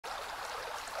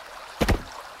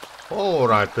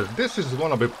Alright, this is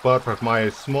gonna be perfect. My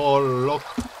small lock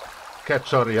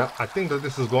catcher, yeah, I think that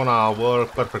this is gonna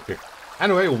work perfectly.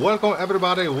 Anyway, welcome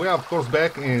everybody. We are of course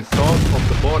back in Sons of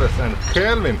the Forest. And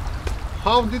Kelvin,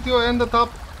 how did you end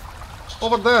up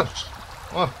over there?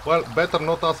 Oh, well, better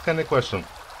not ask any question.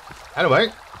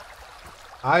 Anyway,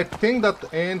 I think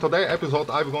that in today's episode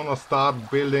I'm gonna start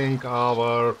building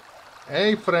our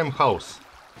A-frame house.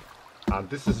 And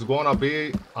this is gonna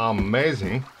be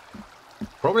amazing.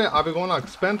 Probably I'm gonna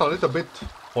expand a little bit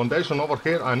foundation over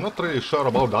here. I'm not really sure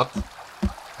about that.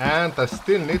 And I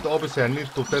still need, obviously I need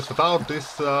to test it out,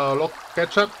 this lock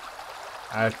catcher.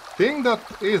 I think that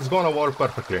is gonna work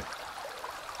perfectly.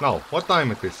 Now, what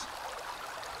time it is?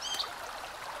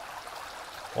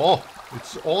 Oh,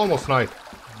 it's almost night.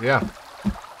 Yeah.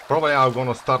 Probably I'm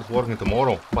gonna start working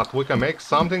tomorrow, but we can make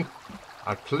something.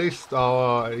 At least,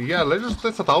 yeah, let's just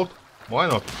test it out. Why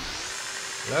not?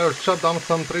 Let's chop down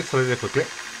some trees really quickly.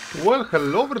 Well,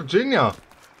 hello Virginia!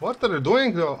 What are you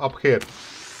doing up here?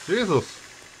 Jesus!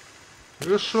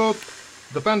 You should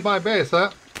defend my base,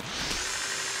 eh?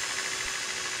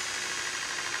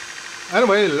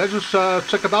 Anyway, let's just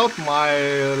check it out,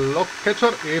 my lock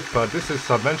catcher, if this is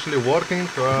eventually working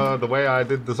the way I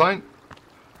did design.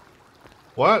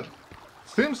 Well,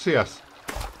 seems yes.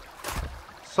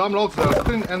 Some logs that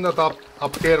still ended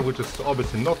up here, which is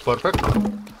obviously not perfect.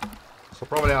 So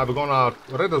probably I'm gonna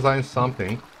redesign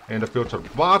something in the future.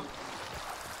 But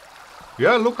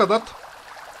yeah, look at that.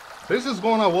 This is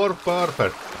gonna work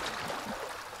perfect.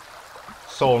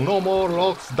 So no more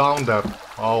logs down there,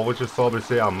 which is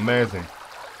obviously amazing.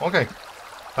 Okay,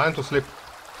 time to sleep.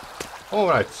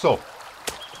 Alright, so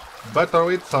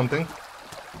better eat something.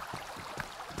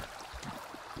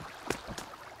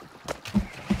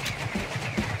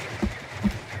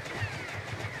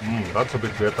 That's a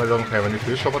bit weird, I don't have any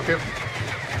fish over here.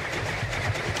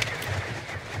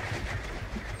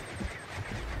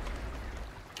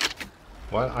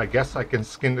 Well, I guess I can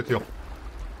skin it you.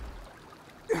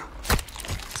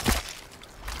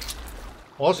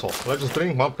 Also, let's just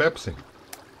drink one Pepsi.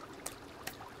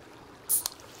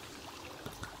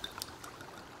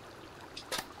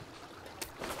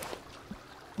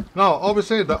 Now,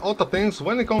 obviously, the other things,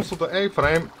 when it comes to the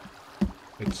A-frame,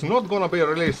 it's not gonna be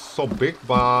really so big,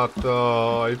 but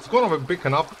it's gonna be big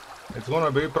enough. It's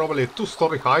gonna be probably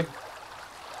 2-story high.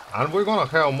 And we're gonna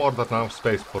have more than enough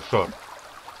space for sure.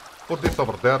 Put this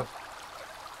over there.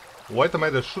 Wait a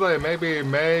minute, should I maybe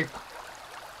make...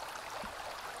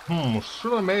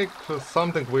 should I make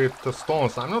something with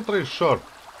stones? I'm not really sure.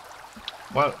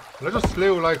 Well, let's just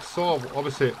leave like so,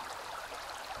 obviously.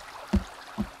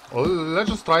 Let's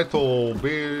just try to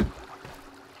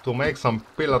make some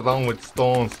pillar down with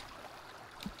stones.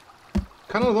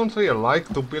 Kinda don't really like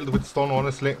to build with stone,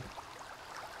 honestly.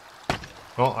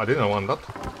 No, I didn't want that.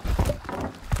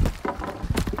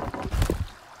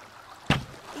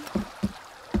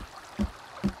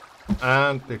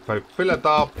 And if I fill it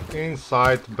up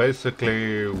inside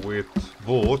basically with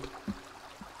wood,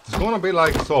 it's gonna be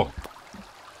like so.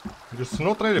 It's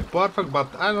not really perfect, but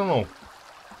I don't know.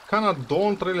 Kinda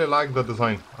don't really like the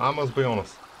design, I must be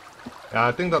honest. Yeah,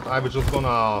 I think that I'm just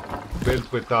gonna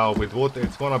build with wood.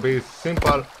 It's gonna be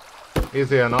simple,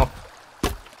 easy enough.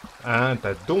 And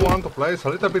I do want to place a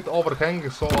little bit overhanging,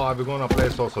 so I'm gonna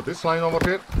place also this line over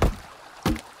here.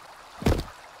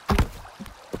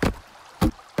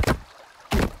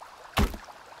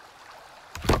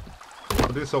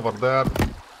 This over there.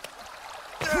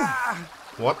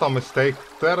 What a mistake.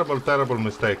 Terrible, terrible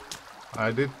mistake.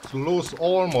 I did lose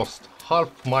almost half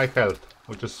my health,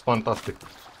 which is fantastic.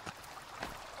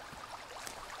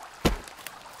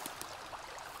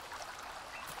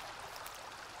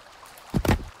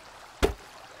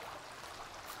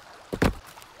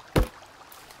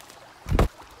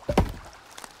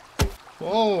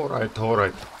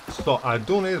 Alright. So I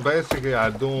do need, basically, I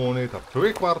do need a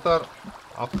 3/4.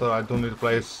 After I do need to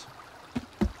place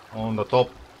on the top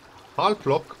half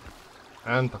block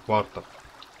and a 1/4.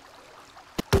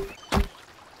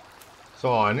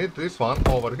 So I need this one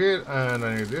over here and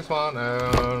I need this one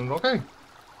and okay.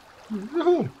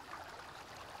 Woohoo!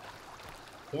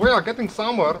 We are getting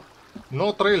somewhere.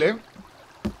 Not really.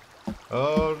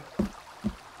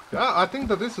 Yeah, I think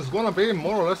that this is gonna be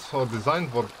more or less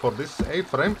designed for this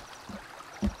A-frame.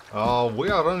 We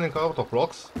are running out of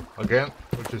blocks again,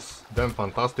 which is damn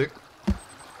fantastic.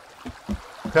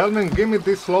 Tell me, give me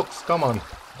these locks, come on.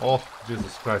 Oh,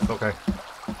 Jesus Christ, okay.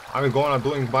 I'm gonna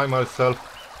doing by myself.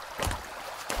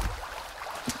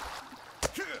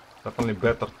 Definitely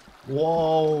better.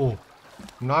 Whoa!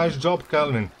 Nice job,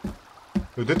 Kelvin.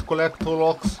 You did collect 2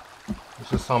 locks,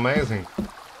 which is amazing.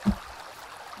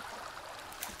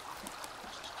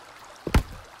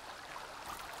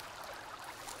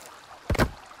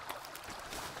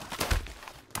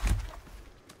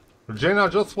 Virginia,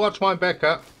 just watch my back,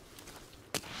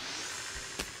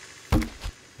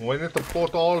 We need to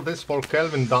put all this for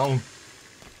Kelvin down.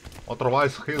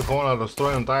 Otherwise he's gonna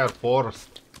destroy entire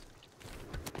forest.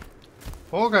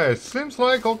 Okay, seems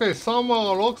like, okay, some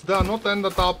logs they are not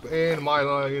ended up in my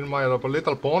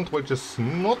little pond, which is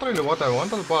not really what I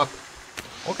wanted, but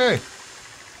okay.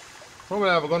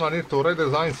 Probably I'm gonna need to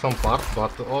redesign some parts,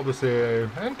 but obviously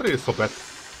entry is so bad.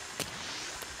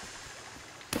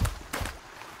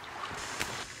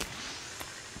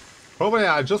 Probably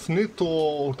I just need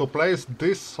to place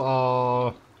this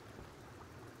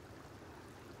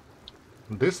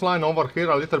this line over here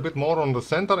a little bit more on the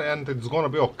center, and it's gonna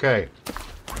be okay.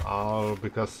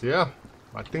 Because yeah,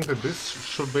 I think that this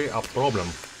should be a problem.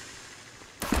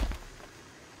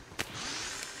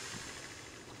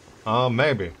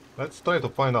 Maybe. Let's try to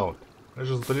find out. Let's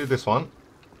just delete this one.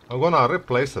 I'm gonna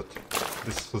replace it.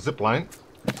 This zip line.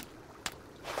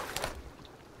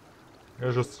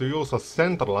 Let's just use a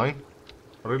center line.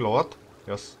 Reload.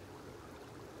 Yes.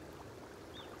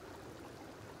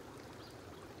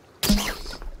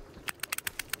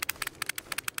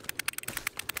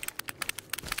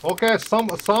 Okay, some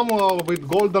with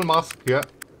golden mask, yeah.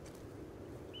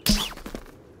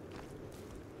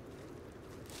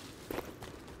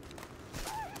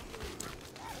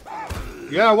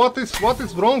 Yeah, what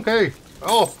is wrong, hey?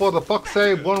 Oh, for the fuck's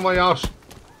sake, bon voyage.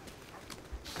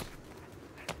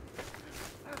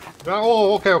 Yeah,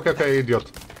 oh, okay, idiot.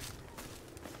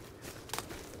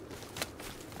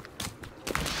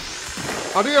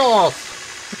 Adios!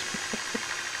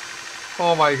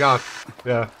 Oh my god,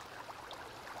 yeah.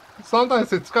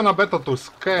 Sometimes it's kinda better to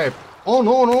escape. Oh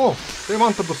no, they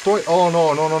want to destroy. Oh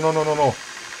no.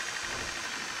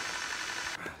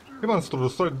 He wants to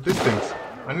destroy these things.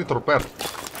 I need to repair.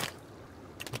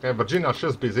 Okay, Virginia,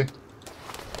 she's busy.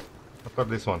 Repair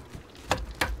this one.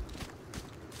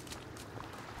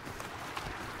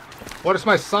 Where is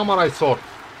my samurai sword?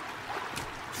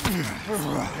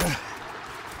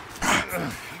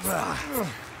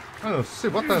 I don't see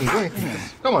what I'm doing.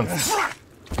 Come on.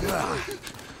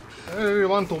 You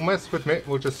want to mess with me,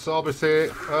 which is obviously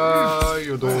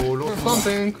you do lose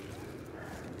something.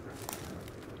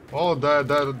 Oh,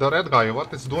 the red guy,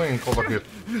 what is doing over here?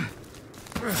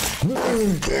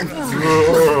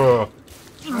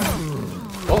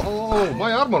 Oh,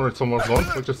 my armor is almost gone,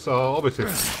 which is obviously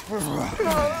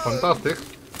fantastic.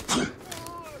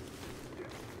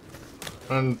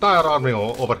 An entire army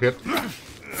over here.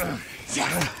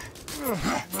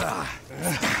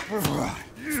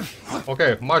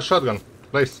 Okay, my shotgun,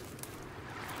 please.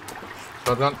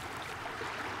 Shotgun.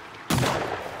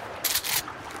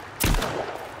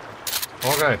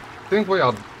 Okay, think we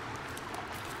are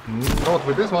not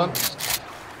with this one.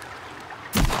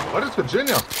 Where is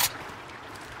Virginia?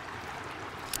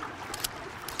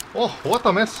 Oh, what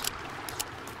a mess.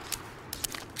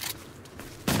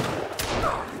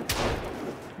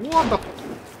 What the...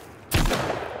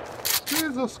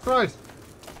 Jesus Christ.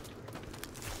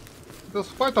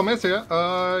 That's quite a mess here.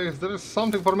 Is there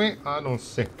something for me? I don't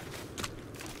see.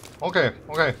 Okay.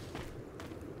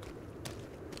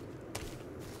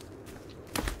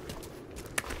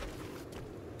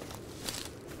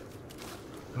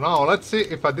 Now, let's see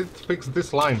if I did fix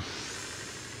this line.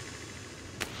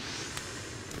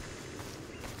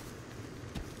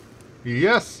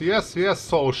 Yes.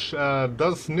 So,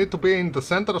 does need to be in the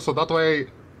center, so that way...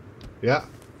 Yeah.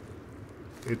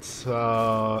 It's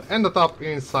ended up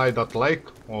inside that lake,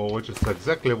 which is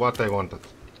exactly what I wanted.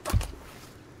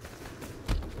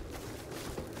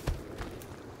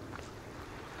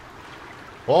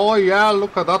 Oh yeah,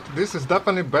 look at that. This is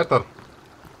definitely better.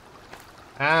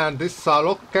 And this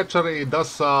log catcher, it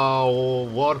does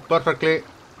work perfectly.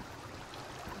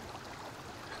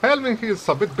 Helvin, he's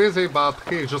a bit busy, but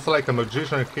he's just like a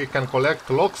magician. He can collect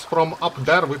logs from up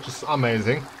there, which is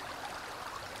amazing.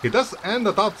 He does end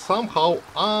up somehow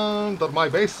under my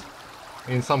base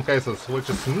in some cases, which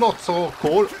is not so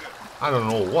cool. I don't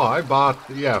know why, but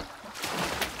yeah.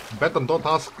 Better don't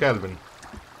ask Kelvin.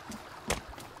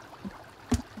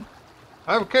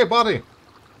 Okay, buddy.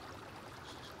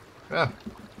 Yeah.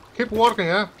 Keep working,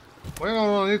 eh? We're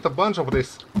gonna need a bunch of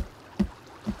this.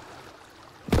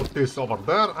 Put this over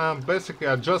there, and basically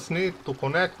I just need to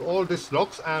connect all these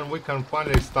logs, and we can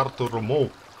finally start to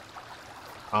remove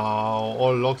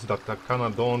all logs that I kinda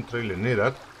don't really need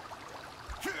it.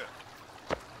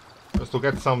 Just to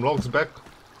get some logs back.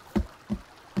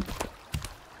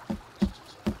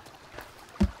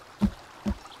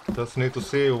 Just need to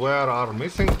see where are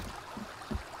missing.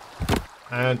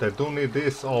 And I do need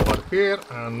this over here,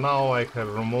 and now I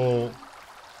can remove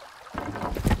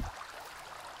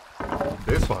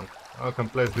this one. I can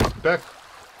place this back.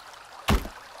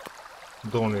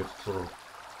 Don't need for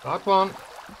that one.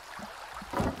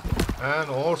 And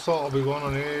also we're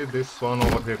gonna need this one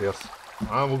over here, yes.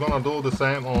 And we're gonna do the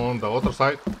same on the other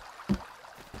side.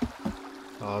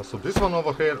 So this one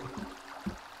over here.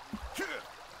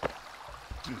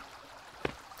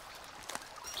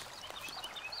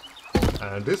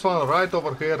 And this one right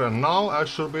over here, and now I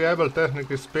should be able,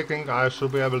 technically speaking, I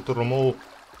should be able to remove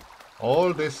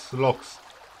all these locks.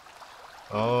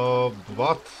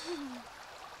 But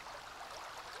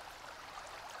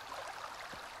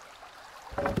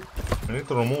I need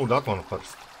to remove that one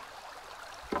first.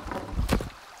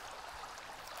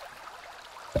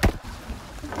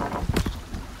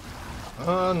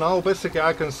 Now basically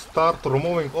I can start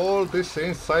removing all these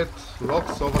inside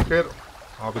locks over here.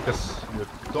 Because you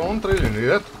don't really need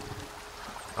it,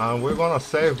 and we're gonna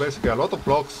save basically a lot of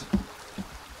blocks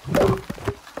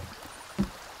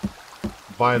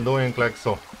by doing like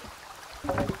so.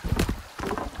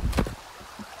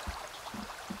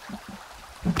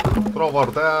 Throw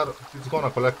over there, it's gonna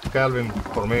collect Kelvin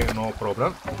for me, no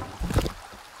problem.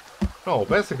 No,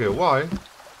 basically why?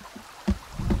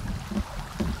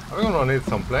 I'm gonna need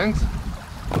some planks.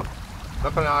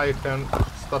 Definitely I can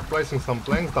start placing some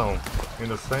planks down in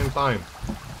the same time.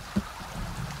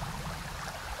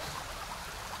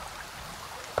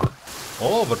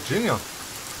 Oh, Virginia!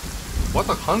 What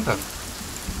a hunter!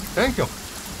 Thank you!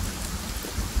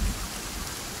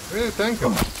 Really, thank you!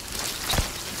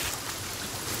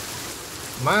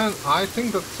 Man, I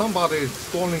think that somebody is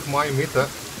stealing my meter.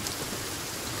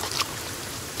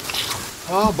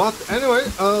 But anyway,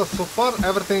 so far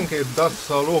everything it does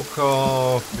look,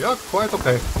 yeah, quite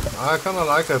okay. I kinda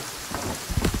like it.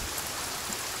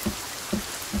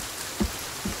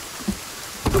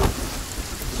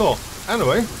 So,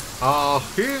 anyway,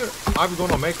 here I'm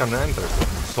gonna make an entrance.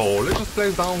 So let's just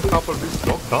place down a couple of these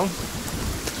lockdowns.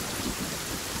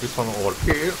 This one over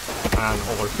here and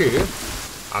over here.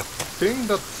 I think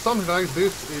that something like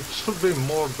this, it should be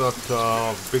more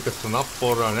that biggest enough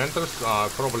for an entrance.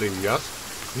 Probably yes.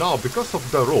 Now, because of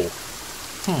the roof,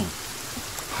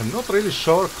 I'm not really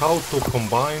sure how to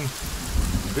combine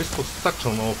these two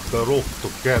sections of the roof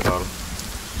together.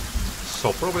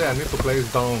 So probably I need to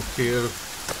place down here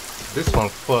this one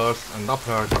first, and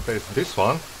after I place this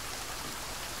one,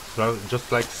 so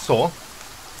just like so.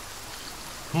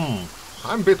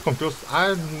 I'm a bit confused.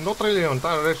 I'm not really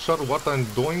entirely sure what I'm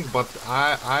doing, but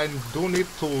I do need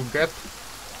to get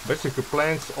basically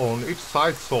planks on each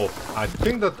side, so I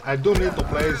think that I do need to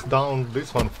place down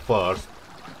this one first.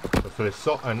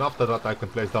 So, and after that I can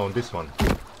place down this one.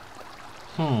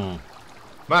 Man,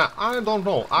 I don't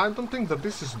know. I don't think that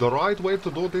this is the right way to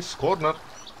do this corner.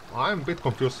 I'm a bit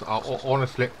confused,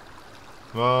 honestly.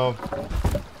 So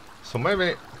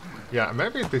maybe, yeah,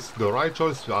 maybe it is the right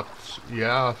choice, but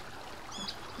yeah,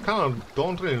 kind of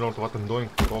don't really know what I'm doing.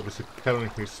 Obviously,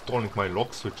 Kelvin is stealing my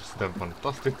locks, which is then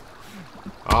fantastic.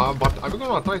 But I'm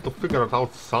gonna try to figure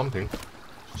out something,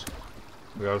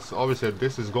 because obviously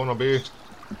this is gonna be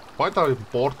quite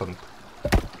important.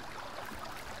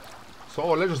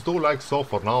 So let's just do like so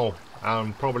for now,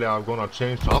 and probably I'm gonna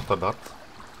change after that.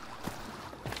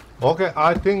 Okay,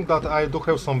 I think that I do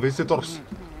have some visitors.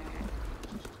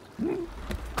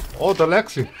 Oh, the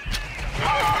Lexi.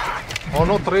 Oh,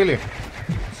 not really.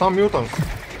 Some mutants.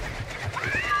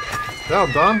 They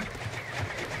are done.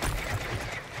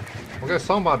 Okay,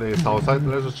 somebody is outside.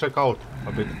 Let's just check out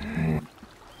a bit.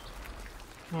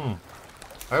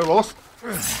 Are you lost?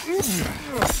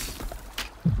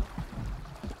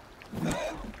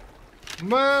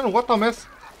 Man, what a mess.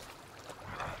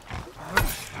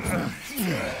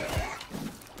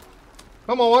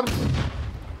 Come over.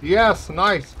 Yes,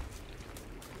 nice.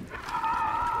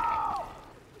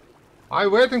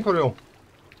 I'm waiting for you.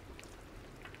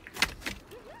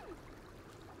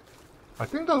 I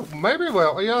think that maybe we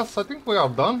are, yes, I think we are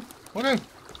done. Okay.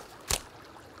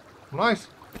 Nice.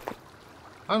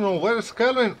 I don't know, where is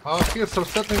Kelvin? He is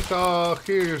resetting,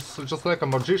 he is just like a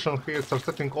magician, he is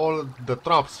resetting all the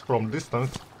traps from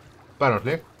distance,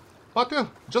 apparently. But yeah,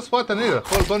 just what I need, a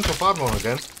whole bunch of armor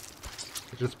again,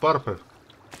 which is perfect.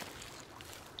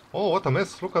 Oh, what a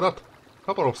mess, look at that.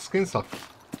 Couple of skin stuff.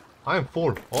 I'm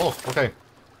full. Oh, okay.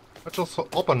 Let's just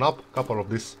open up a couple of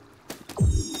these.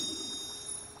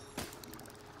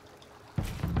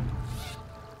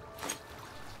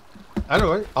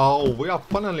 Anyway, we are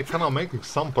finally kind of making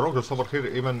some progress over here,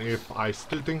 even if I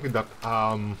still think that,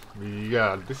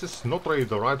 yeah, this is not really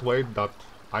the right way that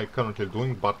I currently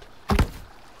doing, but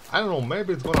I don't know,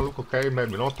 maybe it's gonna look okay,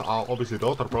 maybe not. Obviously the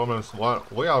other problems, well,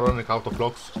 we are running out of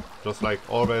blocks, just like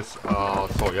always,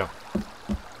 so yeah.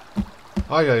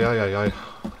 Ay, ay, ay, ay, ay.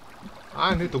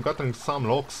 I need to get in some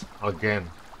logs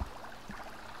again.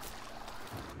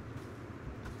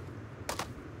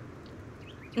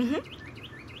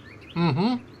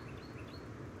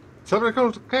 It's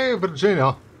okay,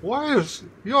 Virginia. Why is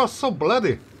you are so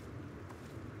bloody?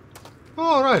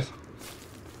 Alright.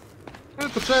 I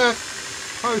need to check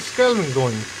how is Kelvin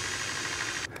doing.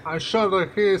 I'm sure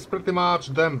that he is pretty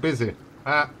much damn busy.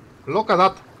 Look at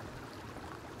that.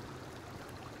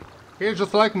 He's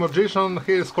just like a magician,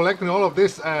 he is collecting all of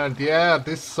this, and yeah,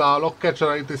 this lock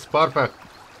catcher, it is perfect.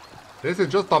 This is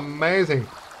just amazing.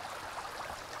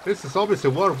 This is obviously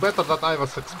work better than I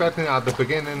was expecting at the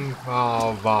beginning,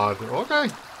 but okay.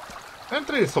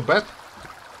 Entry is so bad.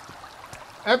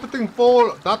 Everything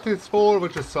full, that is full,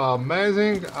 which is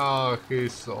amazing.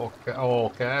 He's okay,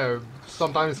 okay.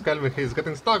 Sometimes Kelvin he's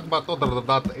getting stuck, but other than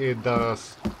that, it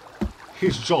does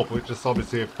his job, which is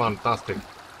obviously fantastic.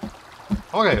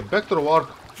 Okay, back to the work.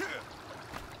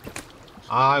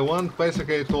 I want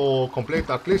basically to complete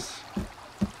at least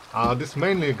this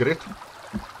mainly grid.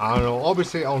 And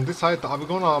obviously on this side I'm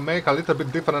gonna make a little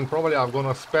bit different. Probably I'm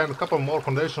gonna spend a couple more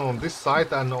foundation on this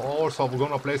side, and also I'm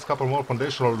gonna place a couple more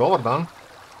foundation lower down,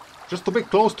 just to be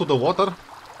close to the water,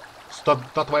 so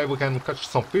that way we can catch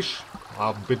some fish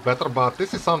a bit better. But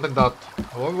this is something that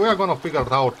we are gonna figure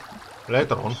it out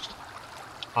later on.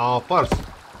 First,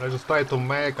 let's just try to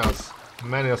make as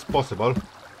many as possible,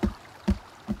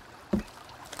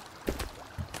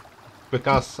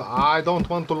 because I don't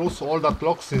want to lose all that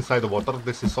logs inside the water.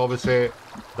 This is obviously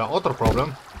the other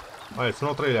problem. Well, it's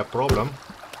not really a problem.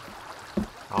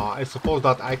 I suppose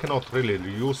that I cannot really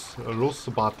lose,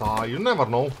 but you never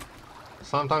know.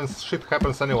 Sometimes shit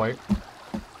happens anyway.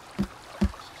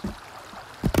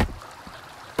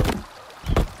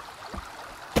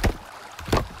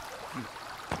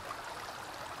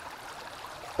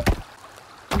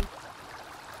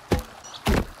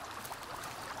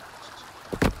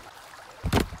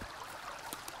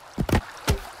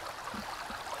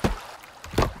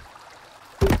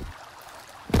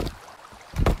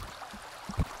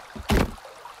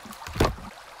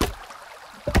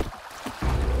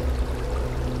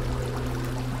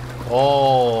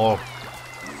 Oh,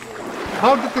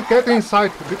 how did it get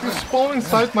inside? Did it spawn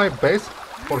inside my base?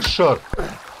 For sure.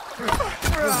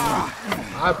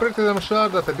 I'm pretty damn sure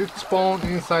that it did spawn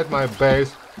inside my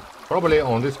base, probably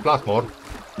on this platform.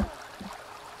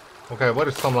 Okay, where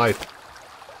is some light?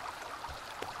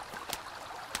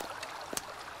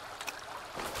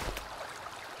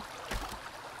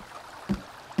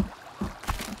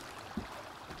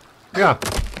 Yeah,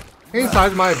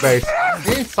 inside my base.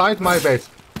 Inside my base.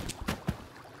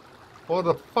 For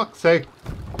the fuck's sake.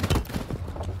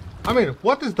 I mean,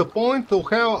 what is the point to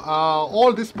have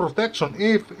all this protection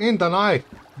if in the night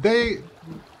they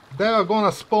are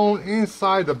gonna spawn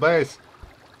inside the base?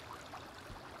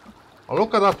 Oh,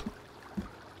 look at that.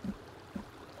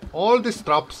 All these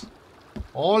traps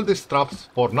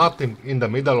for nothing in the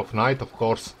middle of night, of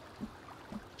course.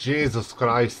 Jesus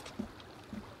Christ.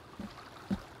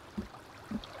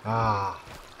 Ah,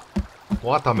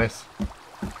 what a mess.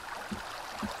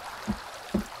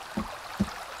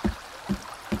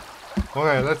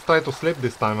 Okay, let's try to sleep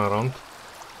this time around.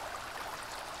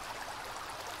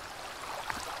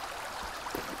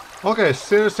 Okay,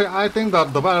 seriously, I think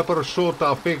that developers should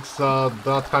fix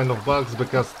that kind of bugs,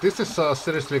 because this is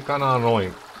seriously kinda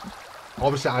annoying.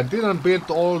 Obviously, I didn't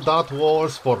build all that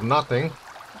walls for nothing.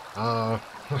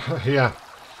 Yeah.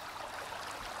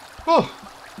 Oh,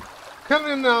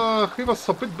 Kevin, he was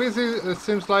a bit busy, it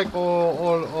seems like,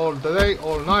 all the day,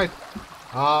 all night.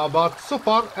 But so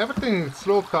far everything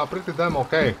looks pretty damn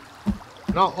okay.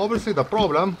 Now obviously the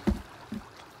problem,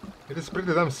 it is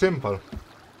pretty damn simple.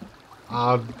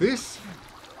 This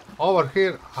over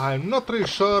here, I'm not really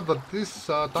sure that this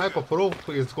type of roof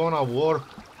is gonna work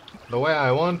the way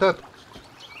I want it.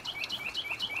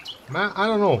 Man, I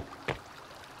don't know.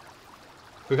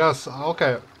 Because,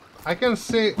 okay, I can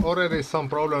see already some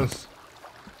problems.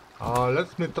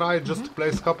 Let me try just to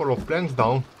place a couple of planks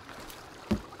down.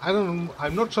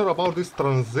 I'm not sure about this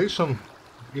transition,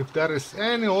 if there is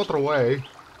any other way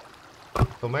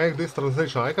to make this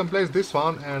transition. I can place this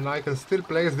one and I can still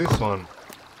place this one,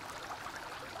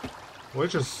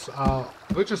 which is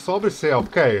obviously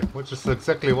okay, which is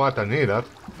exactly what I needed.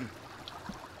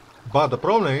 But the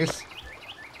problem is,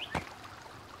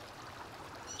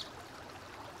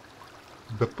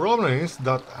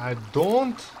 that I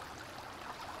don't,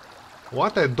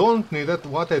 what I don't need it,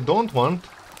 what I don't want.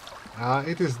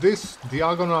 It is this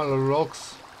diagonal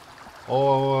logs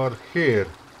over here.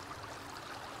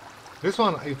 This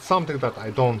one, it's something that I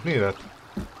don't need it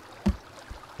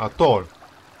at all.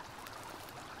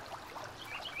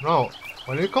 Now,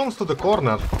 when it comes to the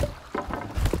corner,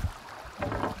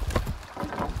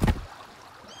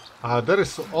 there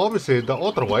is obviously the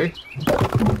other way.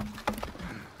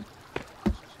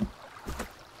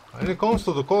 When it comes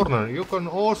to the corner, you can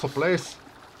also place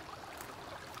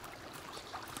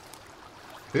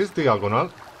this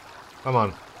diagonal. Come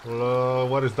on,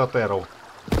 where is that arrow?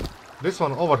 This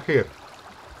one over here.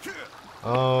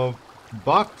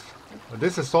 But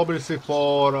this is obviously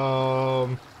for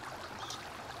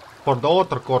the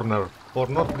other corner, for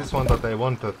not this one that I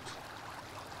wanted.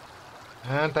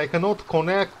 And I cannot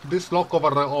connect this lock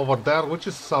over there, which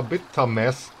is a bit a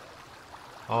mess.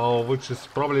 Which is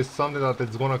probably something that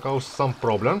is gonna cause some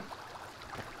problem.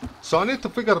 So I need to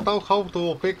figure out how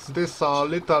to fix this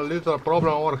little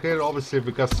problem over here, obviously,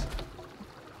 because...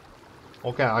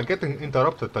 Okay, I'm getting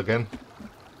interrupted again.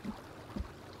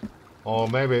 Or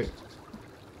maybe...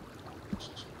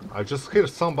 I just hear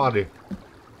somebody.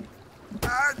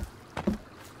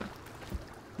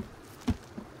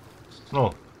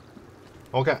 No.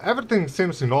 Okay, everything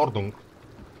seems in order.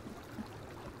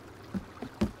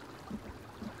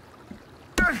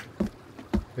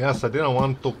 Yes, I didn't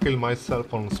want to kill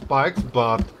myself on spikes,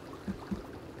 but...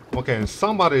 Okay,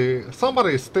 somebody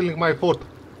is stealing my food.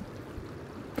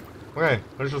 Okay,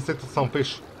 let's just eat some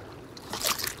fish.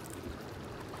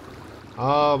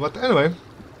 But anyway...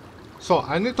 So,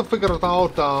 I need to figure it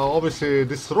out, obviously,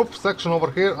 this roof section over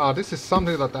here. This is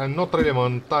something that I'm not really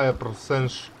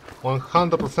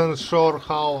 100% sure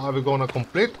how I'm gonna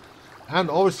complete.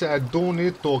 And obviously, I do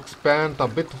need to expand a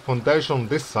bit of foundation on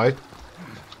this side.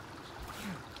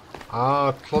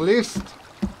 At least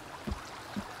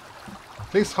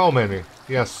how many?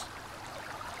 Yes.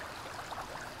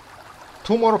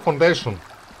 2 more foundation.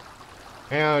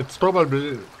 And it's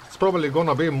probably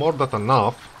gonna be more than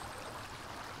enough.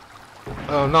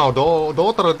 Now, the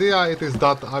other idea it is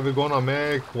that I'm gonna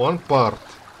make one part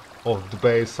of the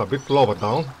base a bit lower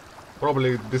down.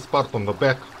 Probably this part on the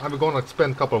back. I'm gonna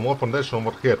expand a couple more foundation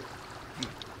over here.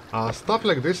 Stuff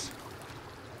like this.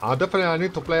 Definitely I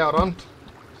need to play around.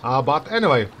 But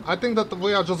anyway, I think that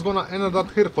we are just gonna end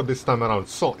that here for this time around.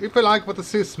 So, if you like what you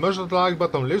see, smash that like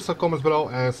button, leave some comments below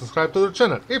and subscribe to the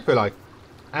channel if you like.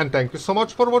 And thank you so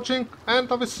much for watching,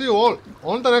 and I will see you all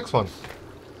on the next one.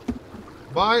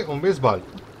 Bye and bis bald.